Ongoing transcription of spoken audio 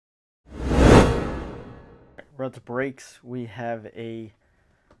RUTSBreaks, we have a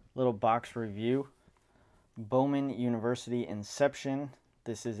little box review. Bowman University Inception.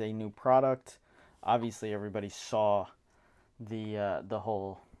 This is a new product. Obviously, everybody saw the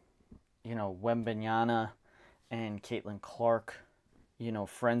whole, Wembanyama and Caitlin Clark,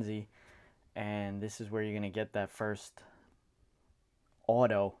 frenzy, and this is where you're gonna get that first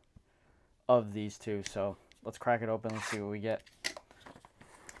auto of these two. So let's crack it open. Let's see what we get,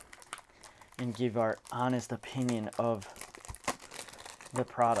 and give our honest opinion of the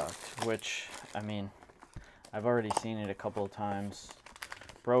product, which, I've already seen it a couple of times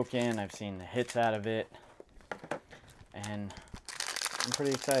broken. I've seen the hits out of it, and I'm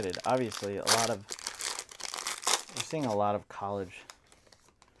pretty excited. Obviously, we're seeing a lot of college.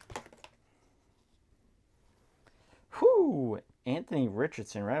 Whoo! Anthony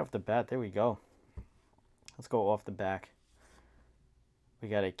Richardson right off the bat. There we go. Let's go off the back. We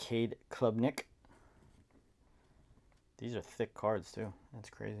got a Cade Klubnik. These are thick cards too. That's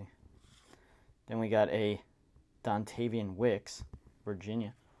crazy. Then we got a Dontavian Wicks,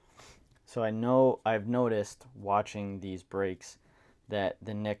 Virginia. So I've noticed watching these breaks that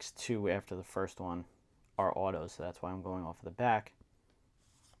the next two after the first one are autos. So that's why I'm going off of the back.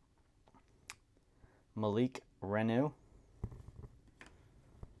 Malik Reneau.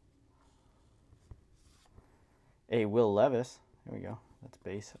 A Will Levis. There we go. That's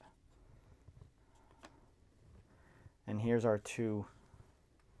base. And here's our two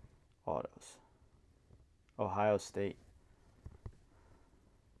autos. Ohio State.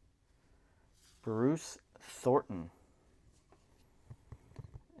 Bruce Thornton.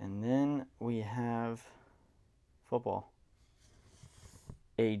 And then we have football.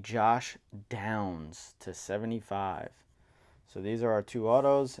 A Josh Downs /75. So these are our two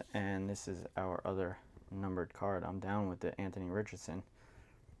autos, and this is our other numbered card. I'm down with the Anthony Richardson.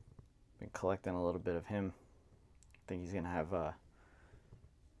 Been collecting a little bit of him. I think he's going to have a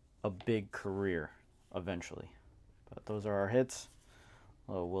big career eventually. But those are our hits.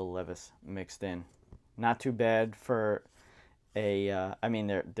 A little Will Levis mixed in. Not too bad for a,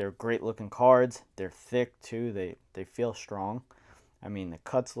 they're great looking cards. They're thick too. They feel strong. The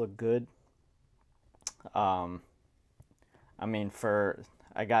cuts look good.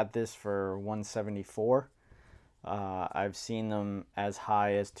 I got this for 174. I've seen them as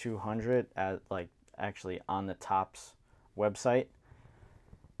high as 200 actually on the Topps website.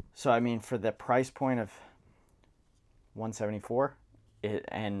 So for the price point of 174,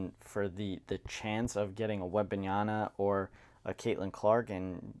 and for the chance of getting a Wembanyama or a Caitlin Clark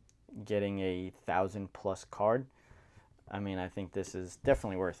and getting a 1,000+ card, I think this is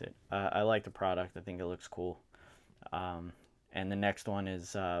definitely worth it. I like the product. I think it looks cool. And the next one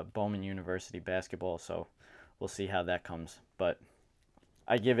is Bowman University basketball, so we'll see how that comes. But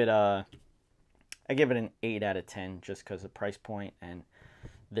I give it an 8 out of 10 just because of the price point and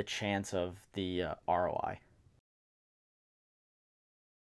the chance of the ROI.